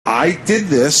I did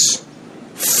this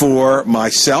for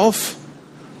myself,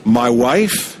 my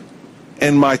wife,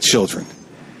 and my children.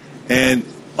 And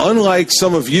unlike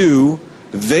some of you,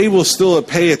 they will still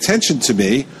pay attention to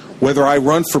me whether I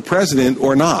run for president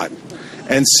or not.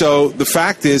 And so the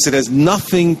fact is, it has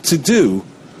nothing to do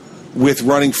with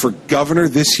running for governor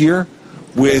this year,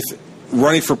 with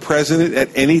running for president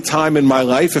at any time in my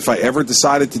life if I ever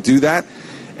decided to do that.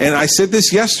 And I said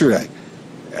this yesterday.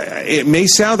 It may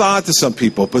sound odd to some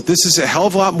people, but this is a hell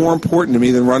of a lot more important to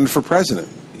me than running for president.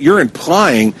 You're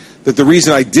implying that the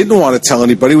reason I didn't want to tell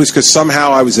anybody was because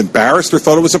somehow I was embarrassed or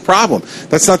thought it was a problem.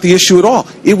 That's not the issue at all.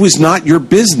 It was not your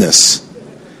business.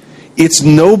 It's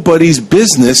nobody's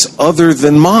business other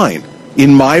than mine,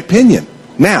 in my opinion.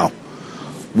 Now,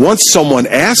 once someone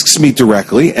asks me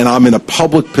directly and I'm in a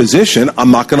public position,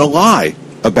 I'm not going to lie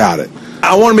about it.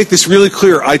 I want to make this really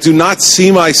clear. I do not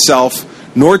see myself,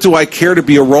 nor do I care to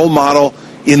be a role model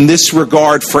in this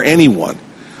regard for anyone.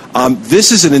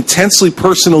 This is an intensely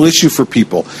personal issue for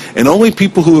people, and only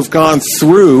people who have gone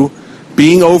through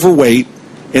being overweight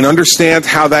and understand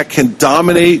how that can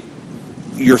dominate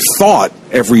your thought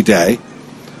every day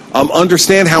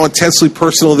understand how intensely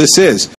personal this is.